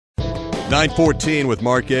9:14 with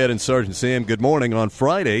Mark Ed and Sergeant Sam. Good morning. On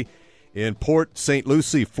Friday in Port St.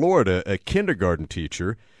 Lucie, Florida, a kindergarten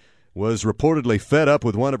teacher was reportedly fed up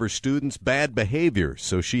with one of her students' bad behavior.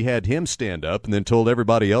 So she had him stand up and then told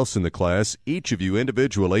everybody else in the class, each of you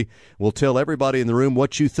individually will tell everybody in the room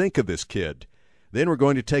what you think of this kid. Then we're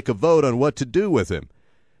going to take a vote on what to do with him.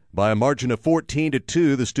 By a margin of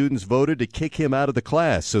 14-2, the students voted to kick him out of the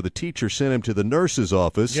class. So the teacher sent him to the nurse's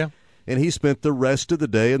office. Yeah. And he spent the rest of the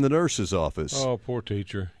day in the nurse's office. Oh, poor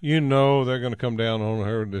teacher. You know they're going to come down on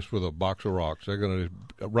her just with a box of rocks. They're going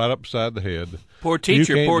to right upside the head. Poor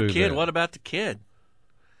teacher, poor kid. That. What about the kid?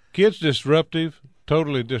 Kid's disruptive,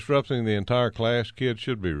 totally disrupting the entire class. Kid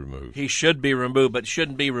should be removed. He should be removed, but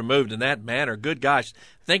shouldn't be removed in that manner. Good gosh.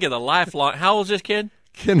 Think of the lifelong – how old is this kid?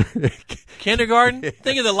 Kindergarten?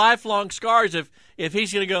 Think of the lifelong scars if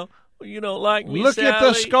he's going to go – you don't like me, Look Sally. at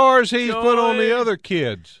the scars he's put on the other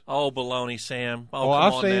kids. Oh, baloney, Sam.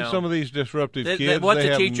 I've seen some of these disruptive kids. What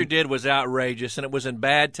the teacher did was outrageous, and it was in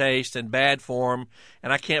bad taste and bad form,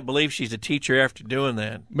 and I can't believe she's a teacher after doing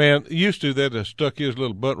that. Man, used to, they'd have stuck his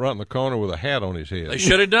little butt right in the corner with a hat on his head. They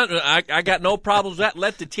should have done it. I got no problems with that.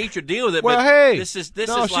 Let the teacher deal with it. Well, but hey, this is she'd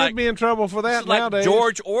like, be in trouble for that nowadays. Like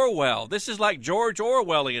George Orwell. This is like George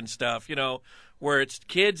Orwellian stuff, where it's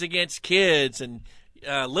kids against kids and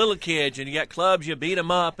little kids, and you got clubs, you beat them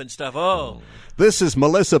up and stuff. Oh. This is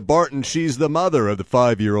Melissa Barton. She's the mother of the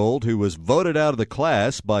 5-year-old who was voted out of the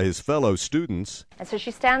class by his fellow students. And so she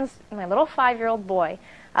stands my little 5-year-old boy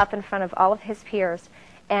up in front of all of his peers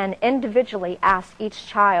and individually asks each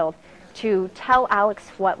child to tell Alex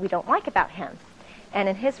what we don't like about him. And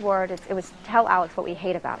in his word, it was tell Alex what we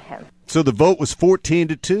hate about him. So the vote was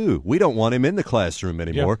 14-2. We don't want him in the classroom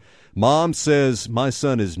anymore. Yep. Mom says my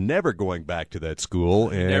son is never going back to that school,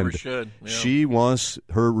 and never should. Yeah. She wants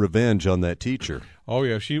her revenge on that teacher. Oh,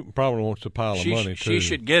 yeah, she probably wants a pile of money, too. She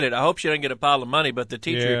should get it. I hope she doesn't get a pile of money, but the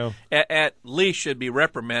teacher at least should be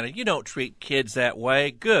reprimanded. You don't treat kids that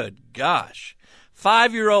way. Good gosh.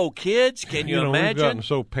 5-year-old kids, can you imagine? We've gotten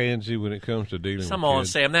so pansy when it comes to dealing with kids. Come on,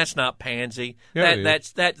 Sam, that's not pansy. Yeah,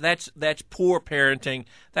 That's poor parenting.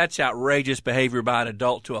 That's outrageous behavior by an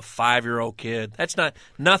adult to a 5-year-old kid. That's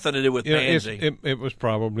nothing to do with pansy. It was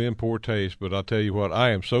probably in poor taste, but I'll tell you what,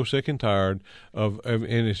 I am so sick and tired of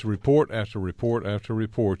and it's report after report after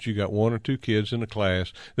report. You got 1 or 2 kids in the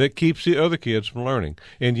class that keeps the other kids from learning,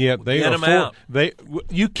 and yet they get them out.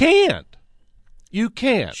 You can't. You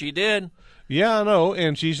can't. She did. Yeah, I know,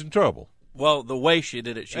 and she's in trouble. Well, the way she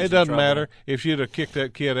did it, she's in trouble. It doesn't matter. If she'd have kicked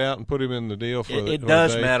that kid out and put him in the deal for it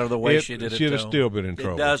does matter the way she did it, she'd have still been in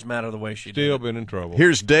trouble. It does matter the way she did it. Still been in trouble.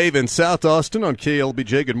 Here's Dave in South Austin on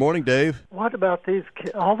KLBJ. Good morning, Dave. What about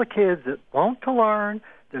all the kids that want to learn,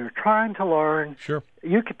 that are trying to learn? Sure.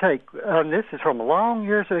 You could take, this is from long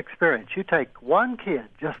years of experience, you take one kid,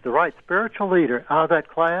 just the right spiritual leader, out of that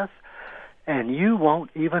class, and you won't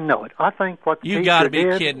even know it. I think what the you got to be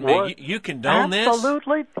kidding me. You condone this?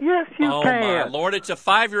 Absolutely. Yes, you can. Oh, my Lord. It's a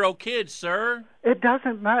 5-year-old kid, sir. It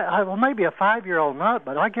doesn't matter. Well, maybe a 5-year-old not,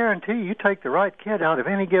 but I guarantee you take the right kid out of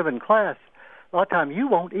any given class, a lot of time you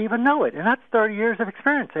won't even know it. And that's 30 years of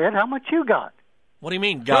experience, Ed. How much you got? What do you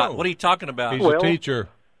mean, got? What are you talking about? He's a teacher.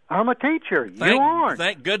 I'm a teacher. You aren't.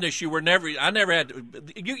 Thank goodness you were never – I never had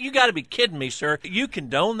 – you got to be kidding me, sir. You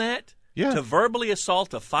condone that? Yeah. To verbally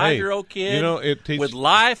assault a 5-year-old kid with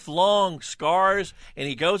lifelong scars, and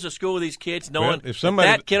he goes to school with these kids knowing if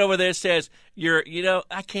that kid over there says,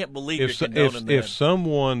 I can't believe you're condoning that. If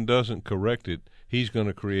someone doesn't correct it, he's going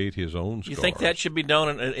to create his own scars. You think that should be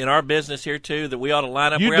done in our business here, too, that we ought to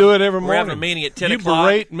line up? You do it every morning. We're having a meeting at 10 o'clock. You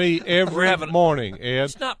berate me every morning, Ed.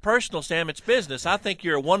 It's not personal, Sam. It's business. I think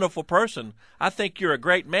you're a wonderful person. I think you're a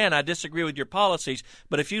great man. I disagree with your policies.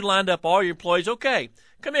 But if you lined up all your employees, okay,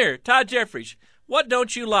 come here, Todd Jeffries. What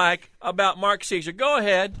don't you like about Mark Caesar? Go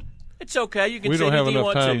ahead. It's okay. You can we say don't have anything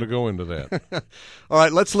enough you want time to go into that. All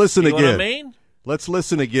right, let's listen again. You know what I mean? Let's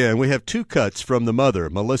listen again. We have 2 cuts from the mother,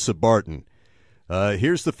 Melissa Barton.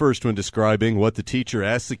 Here's the first one describing what the teacher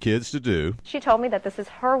asked the kids to do. She told me that this is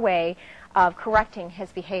her way of correcting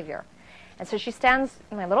his behavior. And so she stands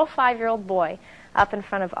my little 5-year-old boy up in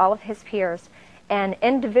front of all of his peers and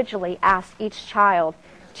individually asks each child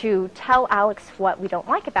to tell Alex what we don't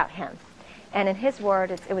like about him. And in his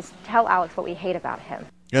word, it was tell Alex what we hate about him.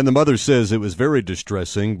 And the mother says it was very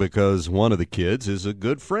distressing because one of the kids is a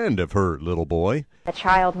good friend of her little boy. The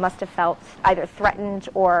child must have felt either threatened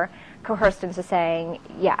or coerced into saying,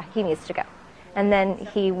 yeah, he needs to go. And then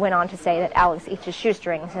he went on to say that Alex eats his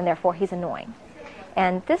shoestrings and therefore he's annoying.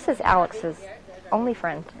 And this is Alex's only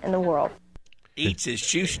friend in the world. eats his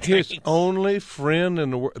shoestrings. His only friend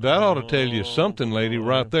in the world. That ought to tell you something, lady,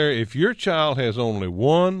 right there. If your child has only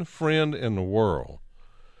one friend in the world,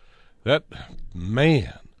 that,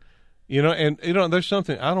 man, there's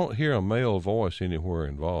something, I don't hear a male voice anywhere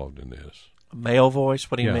involved in this. A male voice?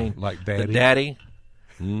 What do you mean? Like daddy. The daddy?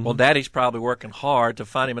 Mm-hmm. Well, daddy's probably working hard to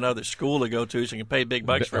find him another school to go to so he can pay big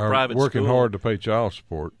bucks for a private working school. hard to pay child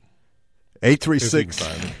support. 836.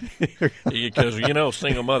 Because,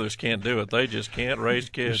 single mothers can't do it. They just can't raise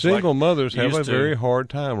kids. Single mothers have a to. very hard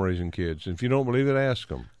time raising kids. If you don't believe it, ask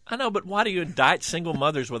them. I know, but why do you indict single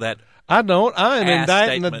mothers with that? I don't. I am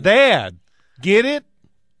indicting statement. the dad. Get it?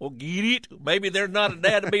 Well, get it? Maybe they're not a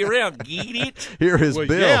dad to be around. Get it? Here is Bill.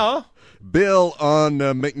 Yeah. Bill on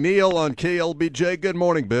McNeil on KLBJ. Good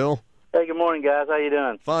morning, Bill. Hey, good morning, guys. How you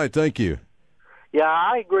doing? Fine, thank you. Yeah,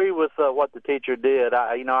 I agree with what the teacher did.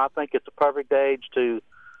 I think it's a perfect age to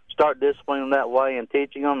start disciplining that way and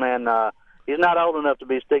teaching them. And he's not old enough to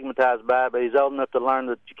be stigmatized by it, but he's old enough to learn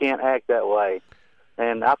that you can't act that way.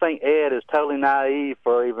 And I think Ed is totally naive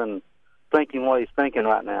for even thinking what he's thinking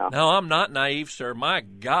right now. No, I'm not naive, sir. My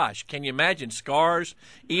gosh, can you imagine scars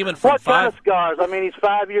even from what 5? Kind of scars? I mean, he's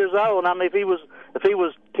 5 years old. I mean, if he was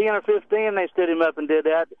 10 or 15, they stood him up and did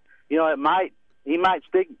that. He might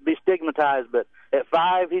be stigmatized, but at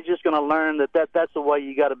 5, he's just going to learn that's the way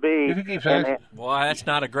you got to be. If he keeps acting, boy, that's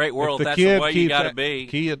not a great world. That's the way you got to be.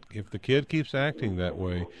 If the kid keeps acting that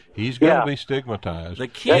way, he's going to be stigmatized. The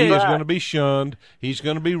kid is going to be shunned. He's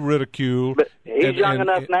going to be ridiculed. But he's young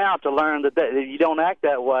enough now to learn that you don't act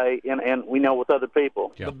that way, and we know with other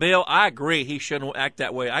people. Yeah. But Bill, I agree he shouldn't act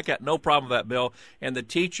that way. I got no problem with that, Bill. And the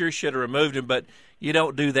teacher should have removed him, but you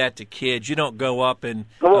don't do that to kids. You don't go up and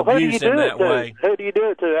abuse them that way. Who do you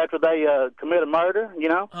do it to after they commit a murder,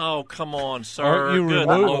 Oh, come on, sir. Good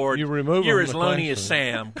Lord. You're as loony as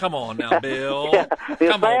Sam. Come on now, Bill. Yeah,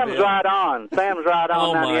 Come on, Sam's Bill. right on. Sam's right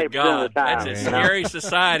on 98% of the time. That's a scary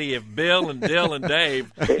society if Bill and Dill and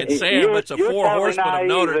Dave and Sam, it's a you're four horsemen naive, of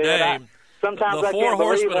Notre Ed. Dame. Sometimes the I four can't believe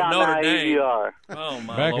horsemen of how Notre naive Dame. you are. Oh,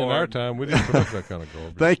 my Back Lord. in our time, we didn't put up that kind of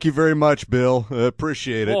garbage. Thank you very much, Bill.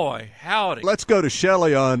 Appreciate it. Boy, howdy. Let's go to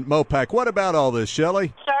Shelley on Mopac. What about all this,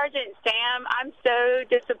 Shelley? Sergeant Sam, I'm so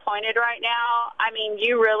disappointed right now. I mean,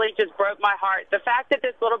 you really just broke my heart. The fact that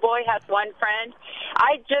this little boy has one friend,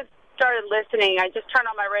 I just started listening. I just turned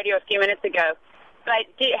on my radio a few minutes ago. But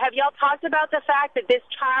have y'all talked about the fact that this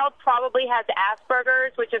child probably has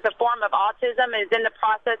Asperger's, which is a form of autism, and is in the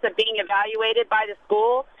process of being evaluated by the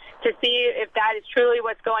school to see if that is truly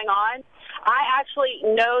what's going on? I actually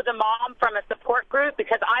know the mom from a support group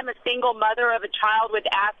because I'm a single mother of a child with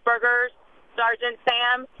Asperger's, Sergeant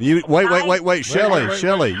Sam. Wait, Shelley.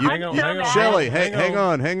 Hang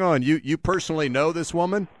on. You personally know this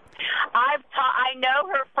woman? I know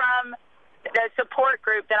her from the support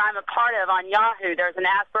group that I'm a part of on Yahoo. There's an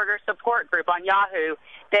Asperger support group on Yahoo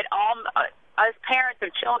that all us parents of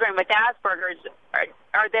children with Asperger's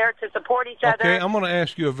are there to support each other. Okay, I'm going to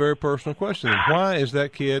ask you a very personal question. Why is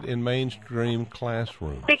that kid in mainstream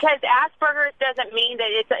classrooms? Because Asperger's doesn't mean that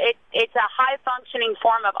it's a high-functioning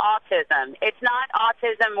form of autism. It's not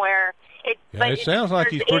autism where it's... Yeah, it sounds like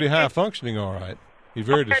he's pretty high-functioning, all right. He's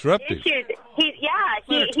very disruptive.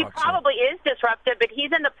 He probably is disruptive, but he's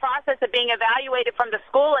in the process of being evaluated from the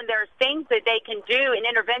school, and there's things that they can do and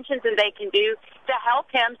interventions that they can do to help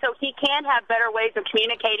him so he can have better ways of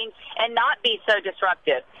communicating and not be so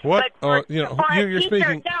disruptive. What? But you're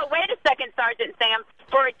speaking... No, wait a second, Sergeant Sam.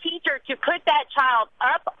 For a teacher to put that child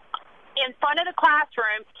up in front of the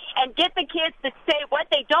classroom and get the kids to say what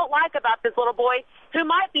they don't like about this little boy who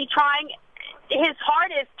might be trying his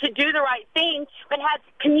hardest to do the right thing, but has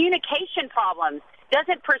communication problems,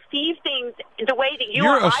 doesn't perceive things the way that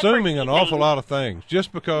you're assuming an awful lot of things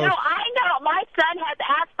just because. No, I know. My son has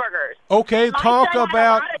Asperger's. Okay, talk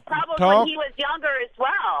about when he was younger as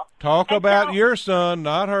well. Talk about your son,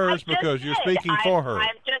 not hers, because you're speaking for her.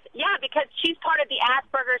 Because she's part of the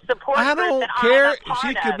Asperger support I group. don't care.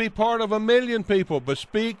 She could be part of a million people, but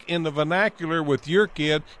speak in the vernacular with your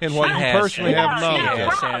kid and what you personally have knowledge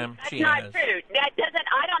of. Sam. That's not true. That doesn't.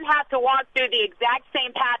 I don't have to walk through the exact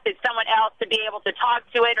same path as someone else to be able to talk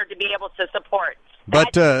to it or to be able to support.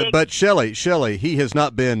 But Shelley, he has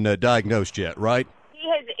not been diagnosed yet, right?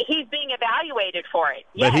 He's being evaluated for it.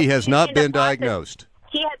 But he has not been diagnosed.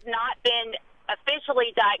 He has not been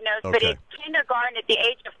officially diagnosed, okay. But in kindergarten at the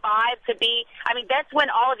age of 5 to be, that's when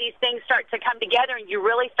all of these things start to come together and you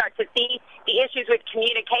really start to see the issues with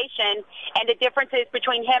communication and the differences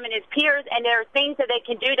between him and his peers, and there are things that they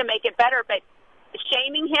can do to make it better, but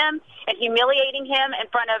shaming him and humiliating him in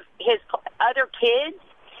front of his other kids,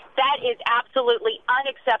 That is absolutely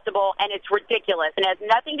unacceptable, and it's ridiculous, and it has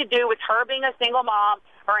nothing to do with her being a single mom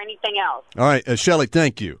or anything else. All right, Shelley,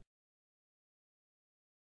 thank you.